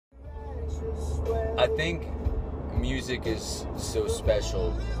I think music is so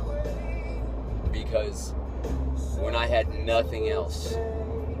special because when I had nothing else,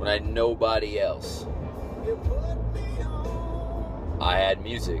 when I had nobody else, I had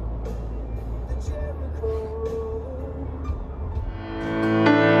music.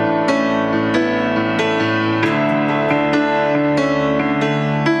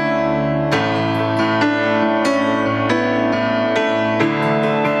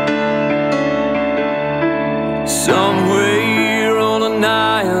 Somewhere on a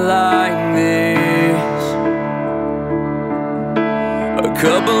night like this, a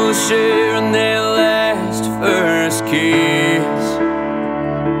couple sharing their last first kiss,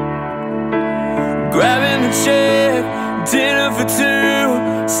 grabbing a check, dinner for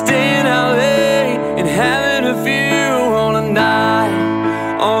two, staying out late and having a few on a night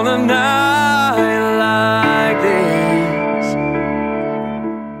like this.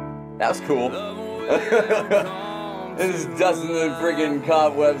 That was cool. This is dusting the friggin'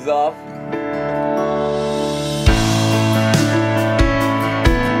 cobwebs off.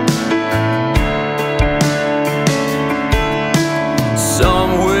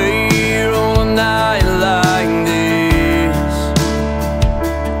 Somewhere on a night like this,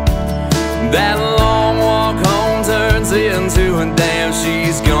 that long walk home turns into a damn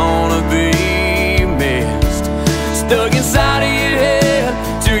she's gonna be missed. Stuck inside of your head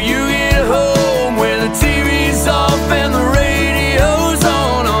till you get home, where the TV's off and the radio's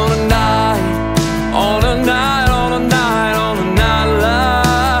on a night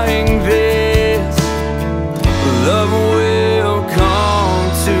like this. Love will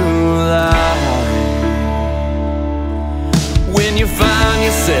come to life when you find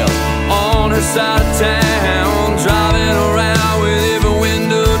yourself on her side of town, driving around with every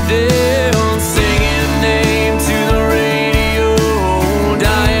window down, singing a name to the radio,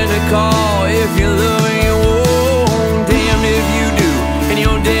 dying to call if you love her, you won't. Damned if you do, and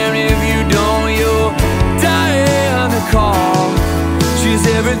you're damned if you don't. You're dying to call. She's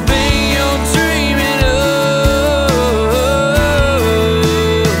everything you're dreaming of,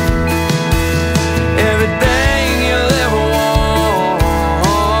 everything you'll ever want.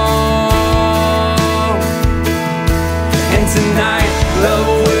 And tonight, love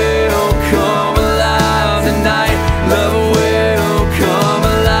will come alive. Tonight, love will come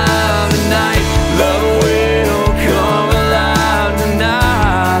alive. Tonight, love will come alive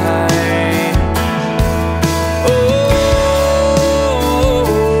tonight. Oh,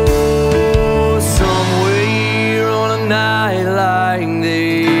 somewhere on a night like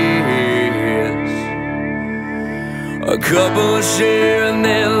this, a couple sharing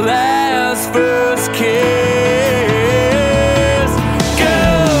their last first kiss.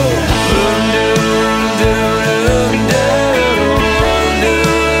 Go!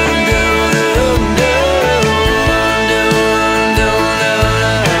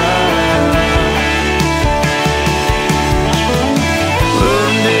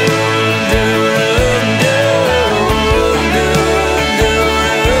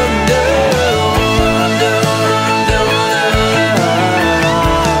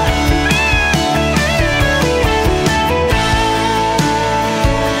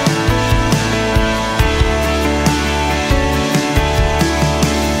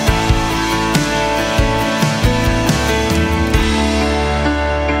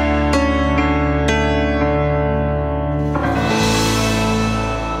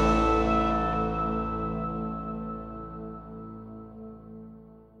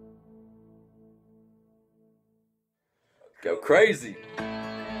 Go crazy.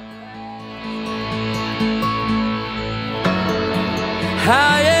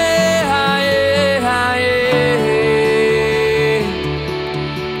 Hi-yeah, hi-yeah, hi-yeah.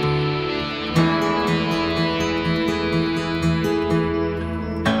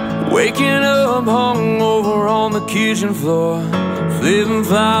 Waking up hungover on the kitchen floor, flipping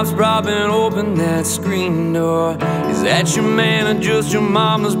flops, propping open that screen door. Is that your man or just your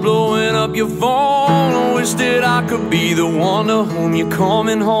mama's blowing up your phone? I wish that I could be the one to whom you're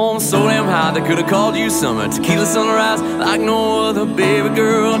coming home. So damn high they could've called you summer tequila sunrise like no other, baby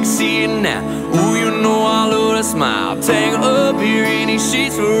girl. I can see it now. Ooh, you know I love that smile. Tangled up here in these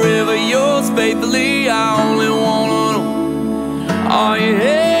sheets, forever yours faithfully. I only wanna know, are you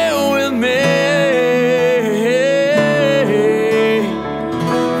here with me?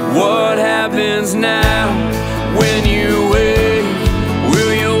 What happens now when you wake?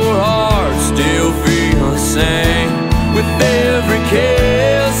 Will your heart still feel the same? With every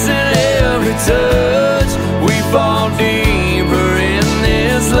kiss and every touch, we fall deeper in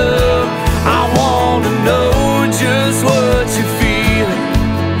this love. I want to know just what you're feeling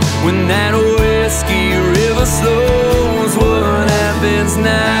when that whiskey happens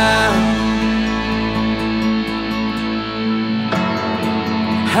now?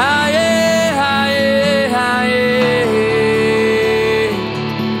 Higher, higher, higher.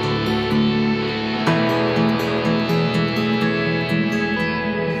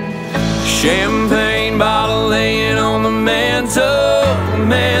 Champagne bottle laying on the mantle,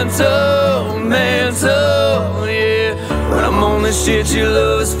 mantle, mantle, yeah. When I'm on this shit you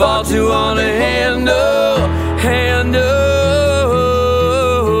love is far too hard to handle, handle.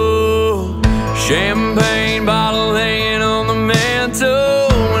 Champagne bottle laying on the mantle.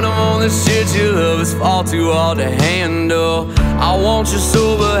 When I'm on this shit you love is far too hard to handle. I want you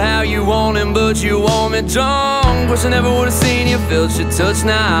sober how you want him, but you want me drunk. Wish I never would've seen you, felt your touch.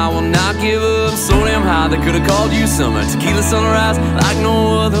 Now I will not give up. So damn high they could've called you summer. Tequila sunrise like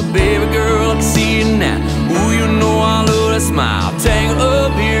no other, baby girl. I can see you now. Ooh, you know I love that smile. Tangled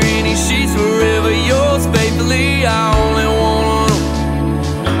up here in these sheets, forever yours faithfully. I only wanna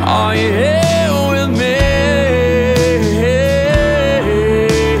know, are you here with me?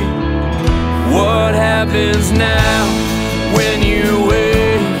 What happens now when you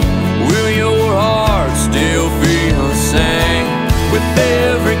wake? Will your heart still feel the same? With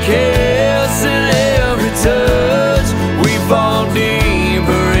every kiss and every touch, we fall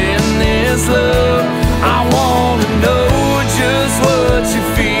deeper in this love. I wanna know just what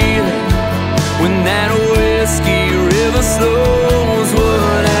you're feeling when that